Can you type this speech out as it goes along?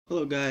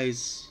Hello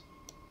guys,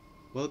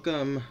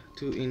 welcome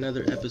to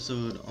another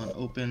episode on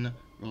Open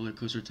Roller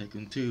Coaster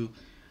Tycoon 2,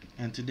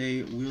 and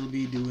today we'll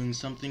be doing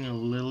something a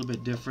little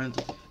bit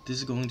different. This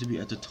is going to be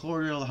a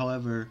tutorial.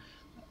 However,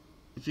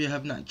 if you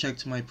have not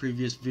checked my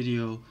previous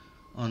video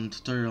on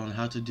tutorial on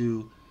how to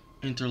do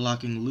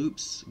interlocking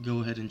loops,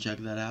 go ahead and check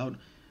that out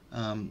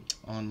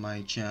on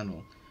my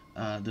channel.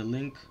 The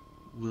link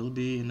will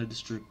be in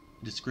the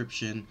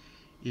description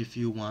if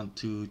you want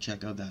to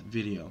check out that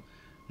video.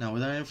 Now,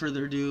 without any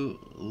further ado,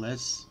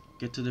 let's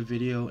get to the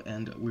video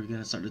and we're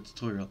gonna start the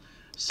tutorial.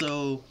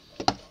 So,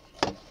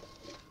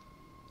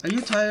 are you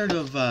tired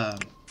of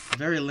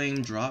very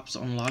lame drops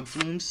on log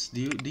flumes?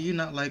 Do you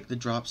not like the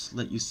drops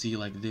that you see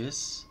like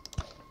this?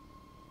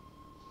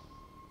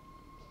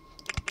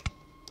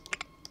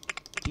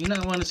 Do you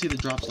not want to see the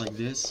drops like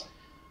this?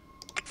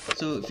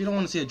 So if you don't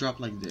want to see a drop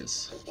like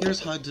this, here's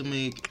how to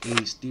make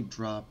a steep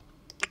drop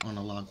on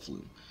a log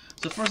flume.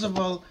 So first of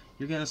all,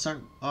 you're gonna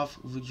start off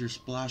with your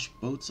splash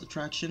boats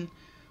attraction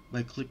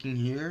by clicking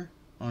here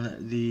on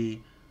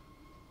the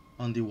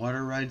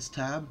water rides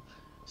tab.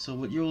 So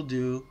what you'll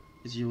do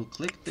is you'll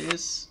click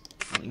this.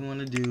 What you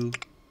want to do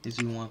is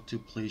you want to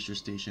place your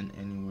station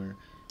anywhere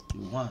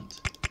you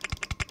want.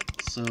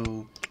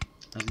 So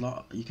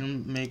you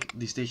can make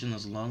the station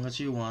as long as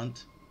you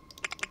want.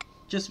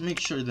 Just make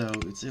sure though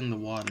it's in the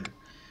water.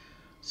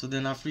 So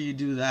then after you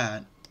do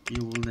that,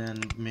 you will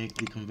then make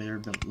the conveyor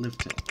belt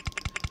lift hill.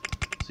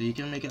 So you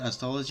can make it as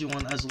tall as you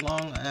want, as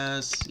long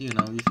as, you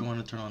know, if you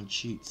want to turn on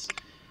cheats.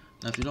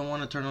 Now if you don't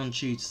want to turn on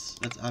cheats,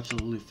 that's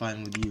absolutely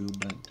fine with you,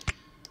 but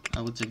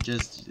I would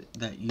suggest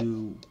that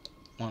you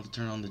want to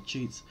turn on the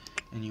cheats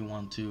and you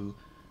want to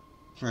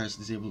press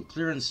disable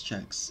clearance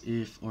checks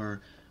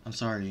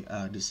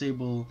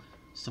disable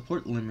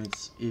support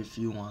limits if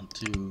you want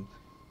to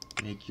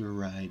make your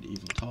ride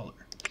even taller.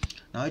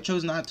 Now I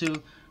chose not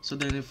to, so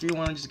then if you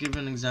want to just give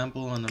an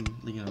example on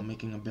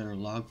making a better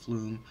log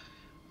flume,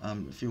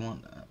 if you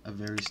want a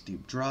very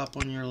steep drop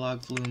on your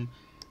log flume,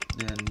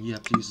 then you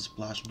have to use the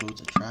splash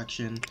boats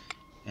attraction,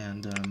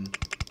 and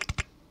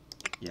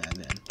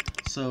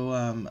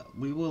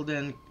we will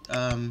then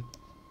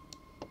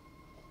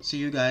see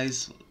you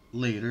guys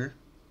later.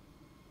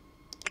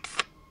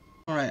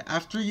 Alright,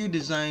 after you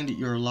designed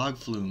your log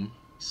flume,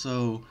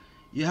 so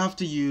you have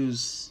to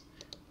use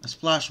a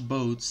splash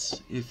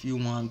boats if you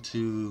want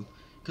to,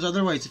 because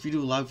otherwise if you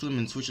do a log flume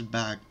and switch it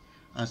back,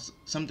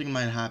 something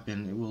might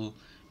happen. It will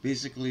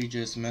basically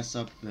just mess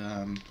up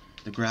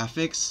the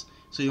graphics,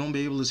 so you won't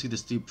be able to see the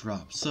steep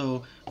drop.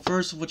 So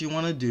first what you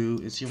want to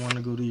do is you want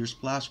to go to your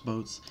splash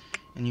boats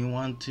and you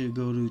want to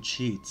go to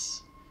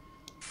cheats.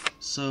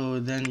 So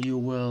then you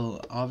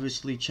will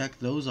obviously check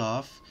those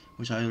off,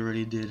 which I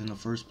already did in the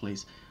first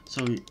place.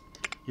 So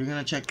you're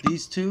gonna check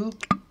these two.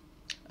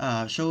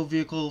 Show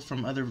vehicle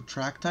from other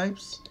track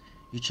types,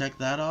 you check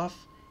that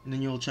off, and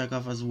then you'll check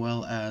off as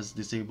well as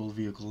disable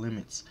vehicle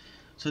limits.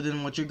 So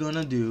then what you're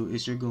gonna do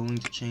is you're going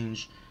to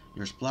change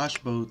your splash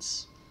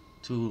boats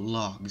to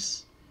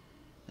logs,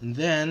 and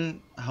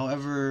then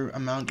however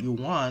amount you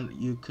want,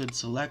 you could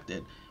select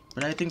it,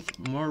 but I think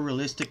more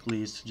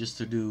realistically is just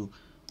to do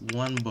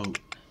one boat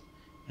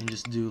and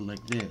just do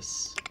like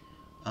this.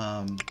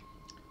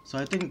 So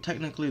I think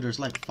technically there's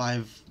like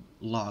 5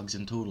 logs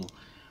in total.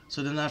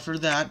 So then after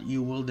that,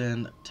 you will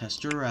then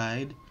test your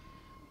ride,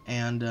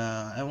 and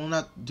I will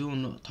not do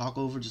a talk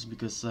over just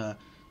because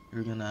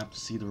you're gonna have to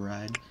see the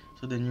ride.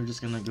 So then you're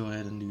just gonna go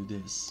ahead and do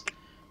this,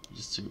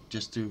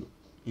 just to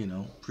you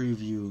know,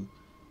 preview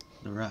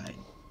the ride.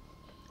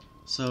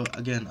 So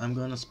again, I'm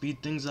gonna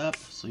speed things up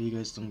so you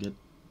guys don't get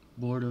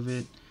bored of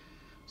it.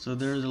 So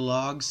there are the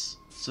logs.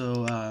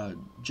 So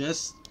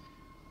just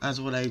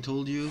as what I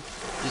told you,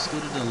 just go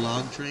to the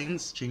log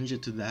trains, change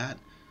it to that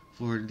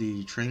for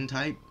the train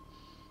type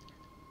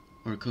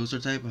or coaster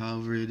type,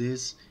 however it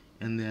is,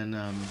 and then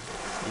yeah.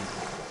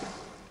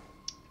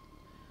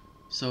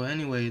 So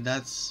anyway,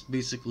 that's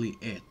basically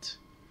it.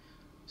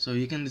 So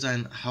you can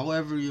design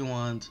however you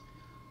want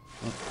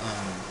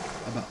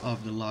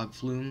of the log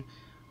flume,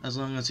 as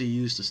long as you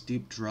use the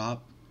steep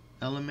drop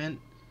element.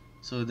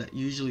 So that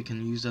usually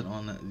can use that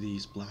on the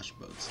splash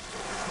boats,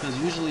 because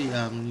usually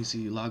when you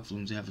see log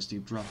flumes, they have a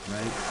steep drop,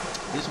 right?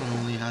 This one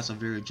only has a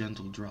very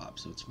gentle drop,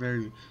 so it's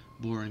very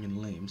boring and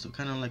lame. So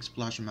kind of like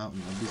Splash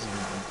Mountain or Disney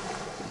Mountain,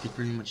 you could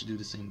pretty much do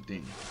the same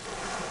thing.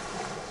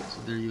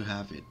 So there you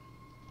have it.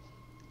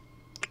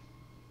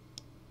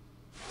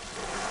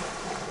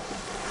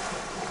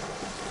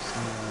 Just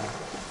gonna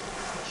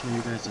show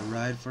you guys the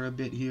ride for a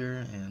bit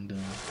here, and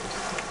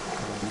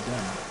we'll be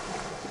done.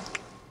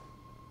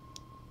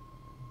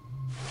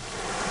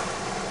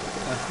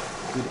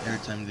 Good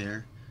airtime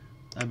there.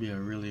 That'd be a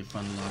really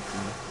fun log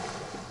flume.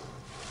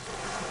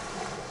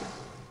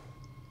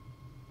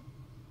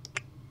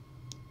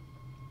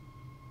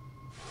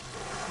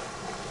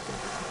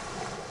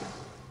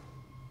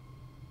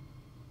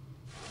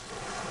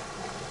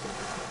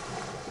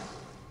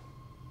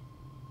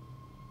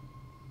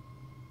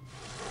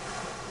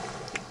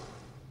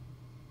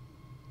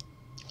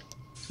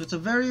 So it's a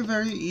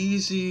very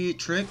easy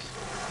trick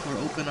for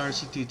Open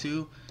RCT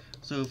 2.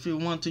 So if you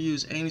want to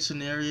use any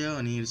scenario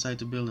and you decide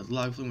to build a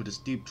log flume with a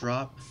steep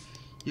drop,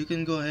 you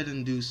can go ahead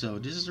and do so.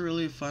 This is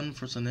really fun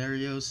for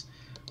scenarios.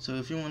 So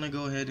if you want to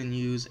go ahead and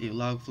use a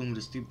log flume with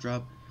a steep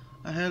drop,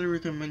 I highly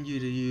recommend you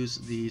to use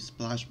the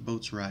Splash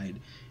Boats ride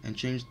and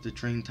change the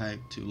train type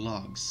to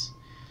logs.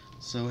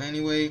 So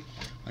anyway,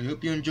 I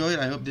hope you enjoyed.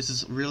 I hope this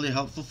is really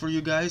helpful for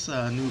you guys,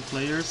 new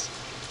players,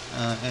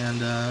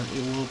 and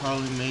it will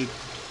probably make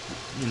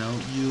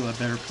you a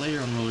better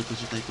player on Roller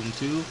Coaster Tycoon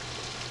 2.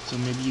 So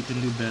maybe you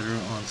can do better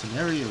on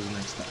scenarios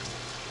next time.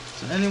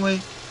 So anyway,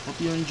 hope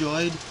you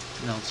enjoyed,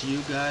 and I'll see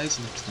you guys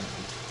next time.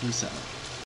 Peace out.